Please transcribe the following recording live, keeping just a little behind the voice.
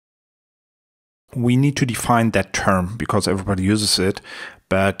we need to define that term because everybody uses it,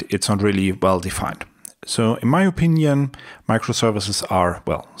 but it's not really well defined. So in my opinion, microservices are,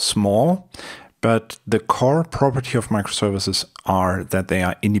 well, small, but the core property of microservices are that they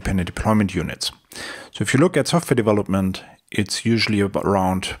are independent deployment units. So if you look at software development, it's usually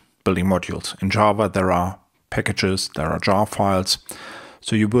around building modules. In Java, there are packages, there are jar files.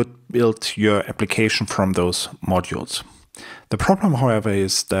 So you would build your application from those modules. The problem, however,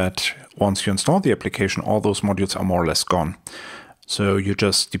 is that once you install the application, all those modules are more or less gone. So you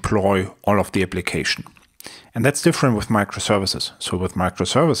just deploy all of the application. And that's different with microservices. So with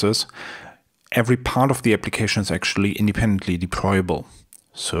microservices, every part of the application is actually independently deployable.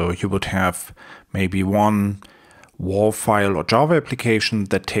 So you would have maybe one WAR file or Java application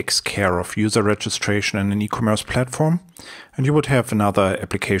that takes care of user registration in an e-commerce platform. And you would have another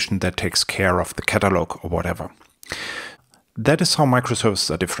application that takes care of the catalog or whatever. That is how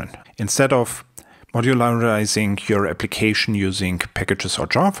microservices are different. Instead of modularizing your application using packages or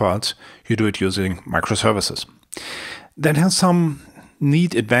jar files, you do it using microservices. That has some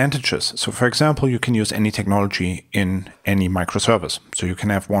neat advantages. So for example, you can use any technology in any microservice. So you can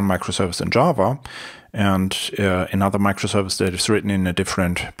have one microservice in Java and another microservice that is written in a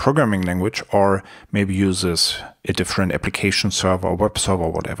different programming language, or maybe uses a different application server or web server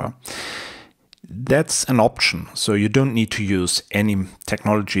or whatever. That's an option, so you don't need to use any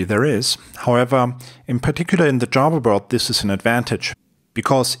technology there is. However, in particular in the Java world, this is an advantage,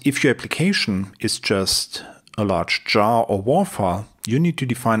 because if your application is just a large jar or WAR file, you need to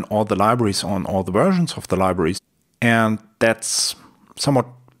define all the libraries on all the versions of the libraries. And that's somewhat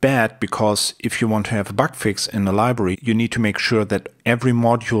bad, because if you want to have a bug fix in a library, you need to make sure that every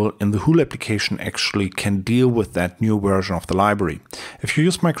module in the whole application actually can deal with that new version of the library. If you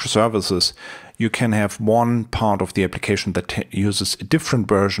use microservices, you can have one part of the application that uses a different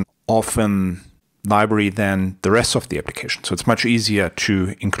version of a library than the rest of the application. So it's much easier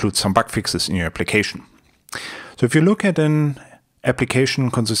to include some bug fixes in your application. So if you look at an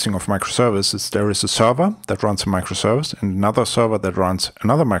application consisting of microservices, there is a server that runs a microservice and another server that runs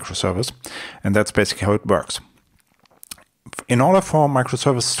another microservice, and that's basically how it works. In order for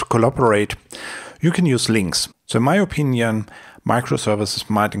microservices to collaborate, you can use links. So in my opinion, microservices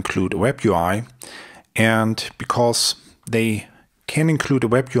might include a web UI, and because they can include a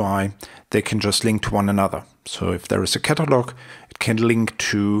web UI, they can just link to one another. So if there is a catalog, it can link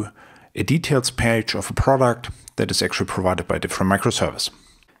to a details page of a product that is actually provided by a different microservice.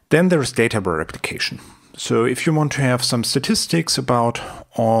 Then there is Database replication. So if you want to have some statistics about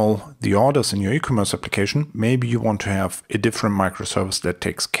all the orders in your e-commerce application, maybe you want to have a different microservice that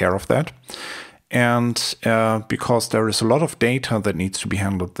takes care of that. And because there is a lot of data that needs to be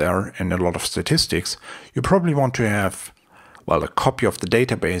handled there and a lot of statistics, you probably want to have, well, a copy of the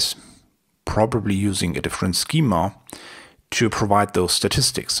database, probably using a different schema to provide those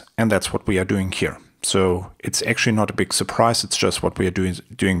statistics. And that's what we are doing here. So it's actually not a big surprise. It's just what we are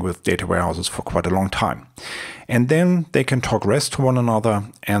doing with data warehouses for quite a long time. And then they can talk REST to one another,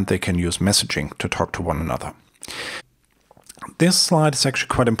 and they can use messaging to talk to one another. This slide is actually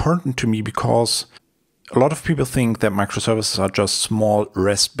quite important to me because a lot of people think that microservices are just small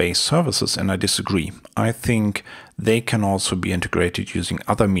REST-based services, and I disagree. I think they can also be integrated using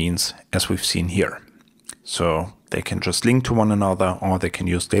other means, as we've seen here. So they can just link to one another, or they can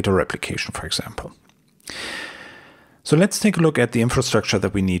use data replication, for example. So let's take a look at the infrastructure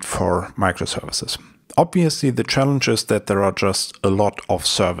that we need for microservices. Obviously, the challenge is that there are just a lot of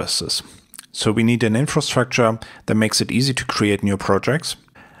services. So we need an infrastructure that makes it easy to create new projects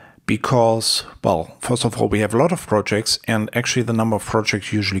because, well, first of all, we have a lot of projects, and actually the number of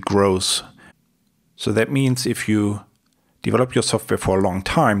projects usually grows. So that means if you develop your software for a long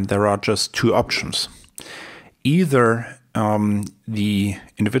time, there are just two options. Either the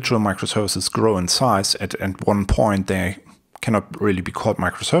individual microservices grow in size at one point, they cannot really be called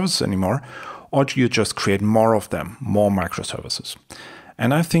microservices anymore, or you just create more of them, more microservices.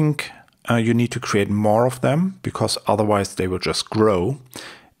 And I think you need to create more of them because otherwise they will just grow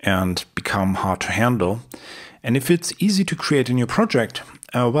and become hard to handle. And if it's easy to create a new project,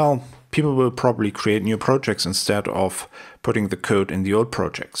 well, people will probably create new projects instead of putting the code in the old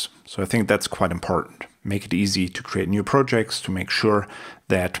projects. So I think that's quite important. Make it easy to create new projects to make sure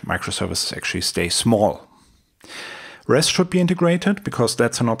that microservices actually stay small. REST should be integrated because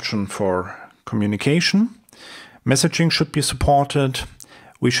that's an option for communication. Messaging should be supported.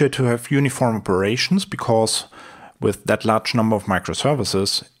 We should have uniform operations because with that large number of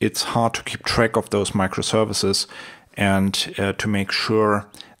microservices, it's hard to keep track of those microservices and to make sure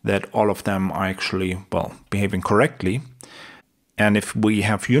that all of them are actually, well, behaving correctly. And if we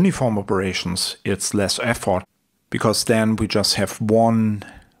have uniform operations, it's less effort, because then we just have one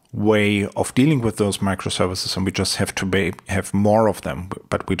way of dealing with those microservices, and we just have to have more of them,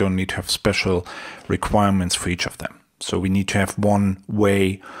 but we don't need to have special requirements for each of them. So we need to have one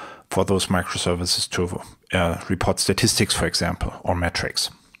way for those microservices to report statistics, for example, or metrics.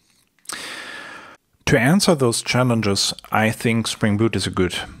 To answer those challenges, I think Spring Boot is a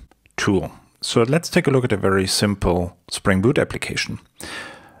good tool. So let's take a look at a very simple Spring Boot application.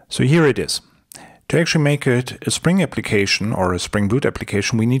 So here it is. To actually make it a Spring application or a Spring Boot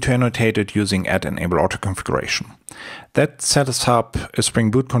application, we need to annotate it using add enable auto configuration. That sets up a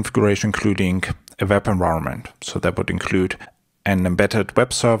Spring Boot configuration including a web environment. So that would include an embedded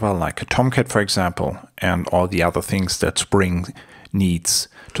web server like a Tomcat, for example, and all the other things that Spring needs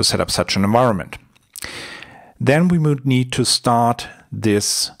to set up such an environment. Then we would need to start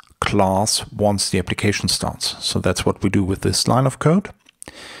this class once the application starts. So that's what we do with this line of code.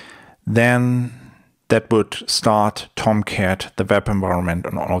 Then that would start Tomcat, the web environment,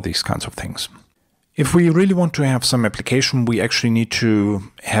 and all these kinds of things. If we really want to have some application, we actually need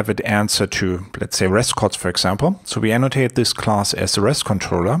to have it answer to, let's say, REST calls, for example. So we annotate this class as a REST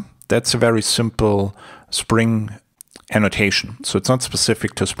controller. That's a very simple Spring annotation. So it's not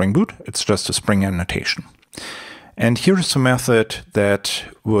specific to Spring Boot, it's just a Spring annotation. And here is a method that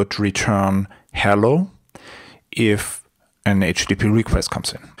would return hello if an HTTP request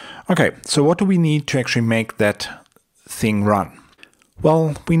comes in. Okay, so what do we need to actually make that thing run?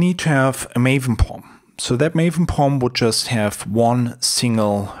 Well, we need to have a Maven POM. So that Maven POM would just have one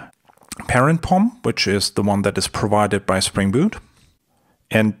single parent POM, which is the one that is provided by Spring Boot.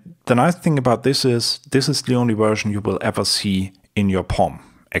 And the nice thing about this is the only version you will ever see in your POM,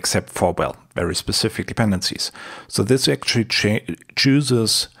 except for, well, very specific dependencies. So this actually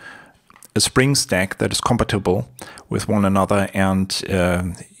chooses a Spring stack that is compatible with one another, and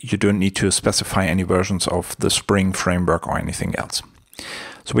you don't need to specify any versions of the Spring framework or anything else.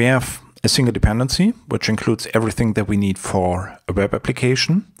 So we have a single dependency, which includes everything that we need for a web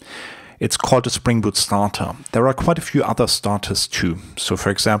application. It's called a Spring Boot starter. There are quite a few other starters too. So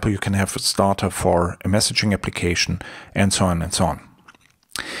for example, you can have a starter for a messaging application, and so on and so on.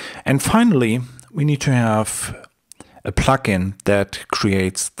 And finally, we need to have a plugin that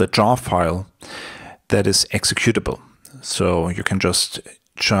creates the jar file that is executable. So you can just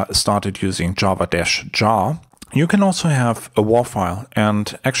start it using java-jar. You can also have a WAR file,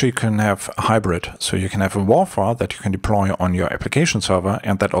 and actually you can have a hybrid. So you can have a WAR file that you can deploy on your application server,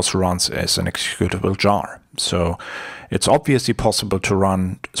 and that also runs as an executable jar. So it's obviously possible to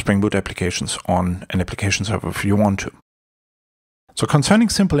run Spring Boot applications on an application server if you want to. So concerning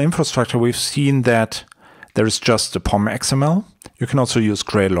simple infrastructure, we've seen that there is just a POM XML. You can also use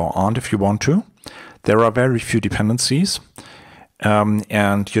Gradle or ART if you want to. There are very few dependencies,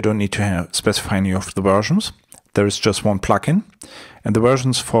 and you don't need to specify any of the versions. There is just one plugin, and the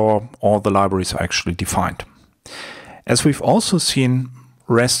versions for all the libraries are actually defined. As we've also seen,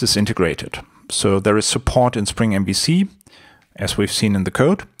 REST is integrated. So there is support in Spring MVC, as we've seen in the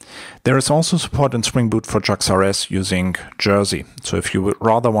code. There is also support in Spring Boot for JAX-RS using Jersey. So if you would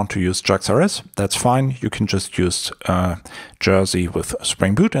rather want to use JAX-RS, that's fine. You can just use Jersey with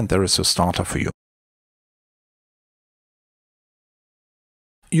Spring Boot, and there is a starter for you.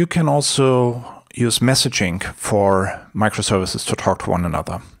 You can also use messaging for microservices to talk to one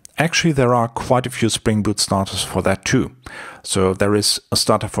another. Actually, there are quite a few Spring Boot starters for that too. So there is a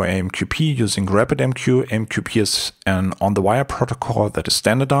starter for AMQP using RabbitMQ. AMQP is an on-the-wire protocol that is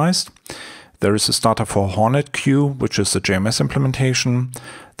standardized. There is a starter for HornetQ, which is a JMS implementation.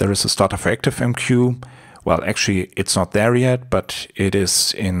 There is a starter for ActiveMQ. Well, actually, it's not there yet, but it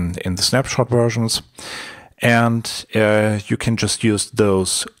is in the snapshot versions. And you can just use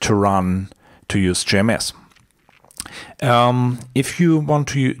those to use JMS. If you want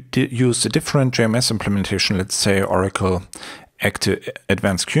to use a different JMS implementation, let's say Oracle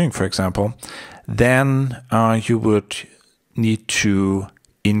Advanced Queuing, for example, then you would need to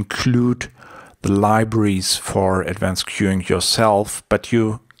include the libraries for advanced queuing yourself, but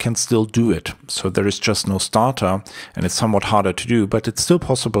you can still do it. So there is just no starter, and it's somewhat harder to do, but it's still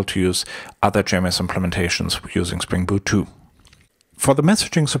possible to use other JMS implementations using Spring Boot too. For the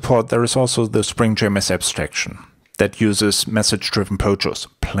messaging support, there is also the Spring JMS abstraction that uses message-driven POJOs,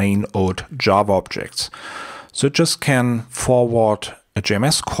 plain old Java objects. So it just can forward a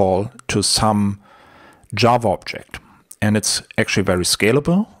JMS call to some Java object. And it's actually very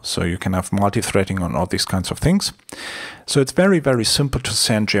scalable, so you can have multi-threading on all these kinds of things. So it's very, very simple to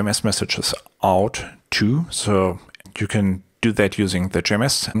send JMS messages out to. So you can do that using the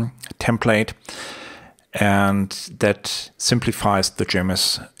JMS template. and that simplifies the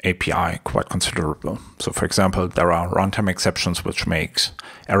JMS API quite considerable. So for example, there are runtime exceptions, which makes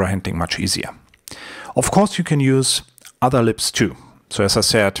error handling much easier. Of course, you can use other libs too. So as I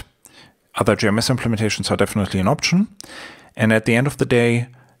said, other JMS implementations are definitely an option. And at the end of the day,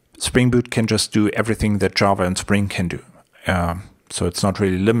 Spring Boot can just do everything that Java and Spring can do. So it's not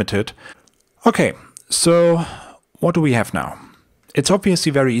really limited. Okay, so what do we have now? It's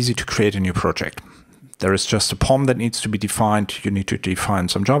obviously very easy to create a new project. There is just a POM that needs to be defined. You need to define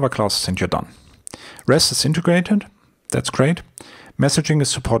some Java classes and you're done. REST is integrated. That's great. Messaging is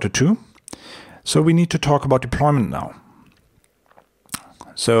supported too. So we need to talk about deployment now.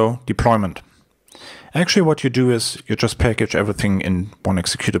 So deployment. Actually, what you do is you just package everything in one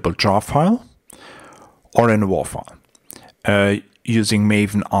executable jar file or in a WAR file using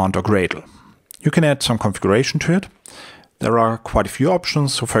Maven, Arnd, or Gradle. You can add some configuration to it. There are quite a few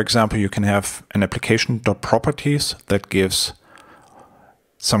options. So for example, you can have an application.properties that gives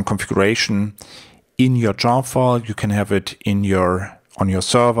some configuration in your jar file. You can have it in on your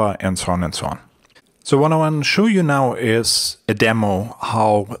server and so on and so on. So what I want to show you now is a demo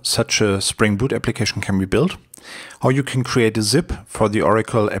how such a Spring Boot application can be built, how you can create a zip for the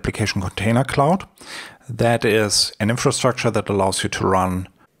Oracle Application Container Cloud. That is an infrastructure that allows you to run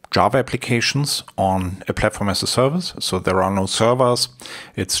Java applications on a platform as a service. So there are no servers.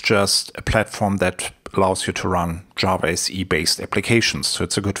 It's just a platform that allows you to run Java SE based applications. So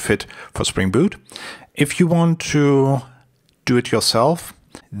it's a good fit for Spring Boot. If you want to do it yourself,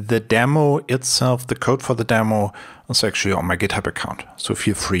 the demo itself, the code for the demo is actually on my GitHub account. So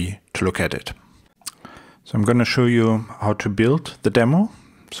feel free to look at it. So I'm going to show you how to build the demo.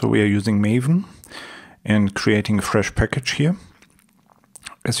 So we are using Maven and creating a fresh package here.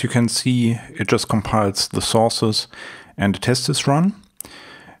 As you can see, it just compiles the sources and the test is run.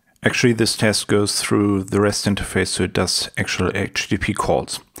 Actually, this test goes through the REST interface, so it does actual HTTP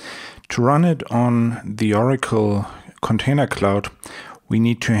calls. To run it on the Oracle Container Cloud, we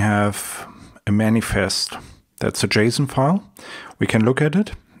need to have a manifest. That's a JSON file. We can look at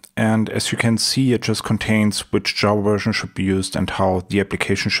it. And as you can see, it just contains which Java version should be used and how the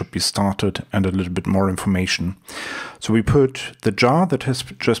application should be started and a little bit more information. So we put the jar that has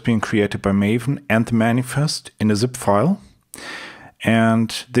just been created by Maven and the manifest in a zip file.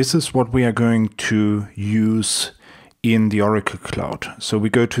 And this is what we are going to use in the Oracle Cloud. So we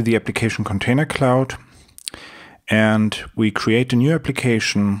go to the Application Container Cloud and we create a new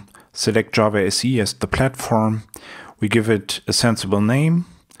application, select Java SE as the platform. We give it a sensible name.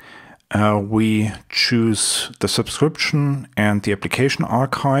 We choose the subscription and the application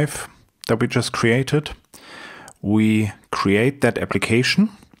archive that we just created. We create that application.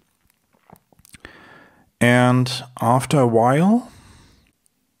 And after a while,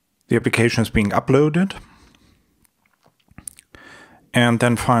 the application is being uploaded. And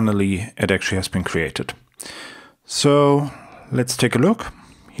then finally, it actually has been created. So let's take a look.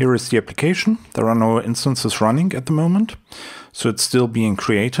 Here is the application. There are no instances running at the moment, so it's still being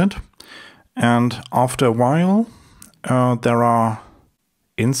created. And after a while, there are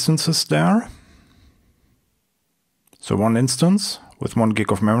instances there. So one instance with 1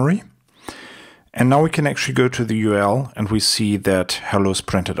 gig of memory. And now we can actually go to the URL and we see that hello is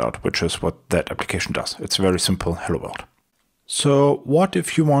printed out, which is what that application does. It's a very simple hello world. So what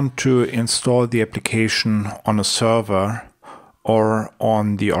if you want to install the application on a server or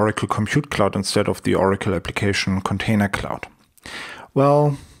on the Oracle Compute Cloud instead of the Oracle Application Container Cloud?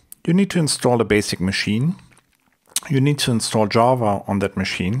 Well, you need to install a basic machine. You need to install Java on that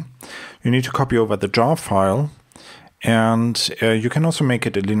machine. You need to copy over the jar file. And you can also make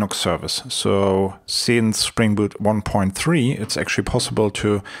it a Linux service. So since Spring Boot 1.3, it's actually possible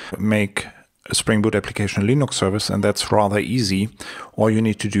to make a Spring Boot application a Linux service, and that's rather easy. All you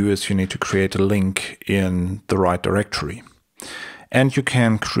need to do is you need to create a link in the right directory. And you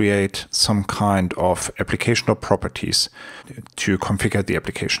can create some kind of application.properties to configure the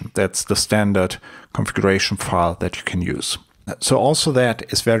application. That's the standard configuration file that you can use. So also that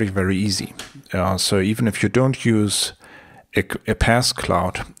is very, very easy. So even if you don't use a PaaS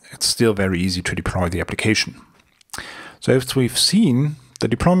cloud, it's still very easy to deploy the application. So as we've seen, the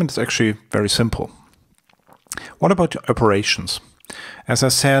deployment is actually very simple. What about operations? As I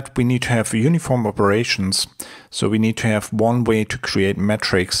said, we need to have uniform operations. So we need to have one way to create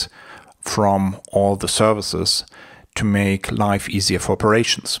metrics from all the services to make life easier for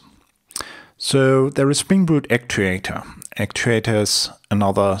operations. So there is Spring Boot Actuator. Actuator is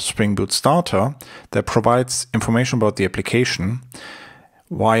another Spring Boot starter that provides information about the application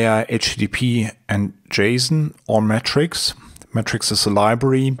via HTTP and JSON or metrics. Metrics is a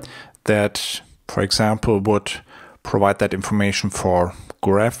library that for example, would provide that information for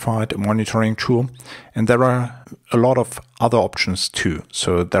Graphite, a monitoring tool. And there are a lot of other options too.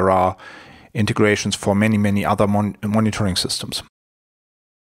 So there are integrations for many other monitoring systems.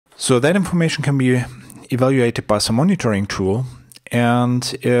 So that information can be evaluated by some monitoring tool, and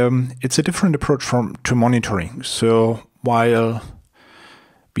it's a different approach to monitoring. So while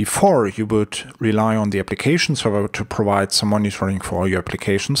before you would rely on the application server to provide some monitoring for all your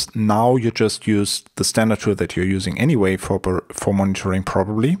applications, now you just use the standard tool that you're using anyway for monitoring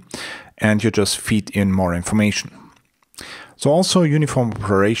probably, and you just feed in more information. So also uniform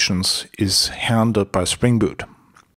operations is handled by Spring Boot.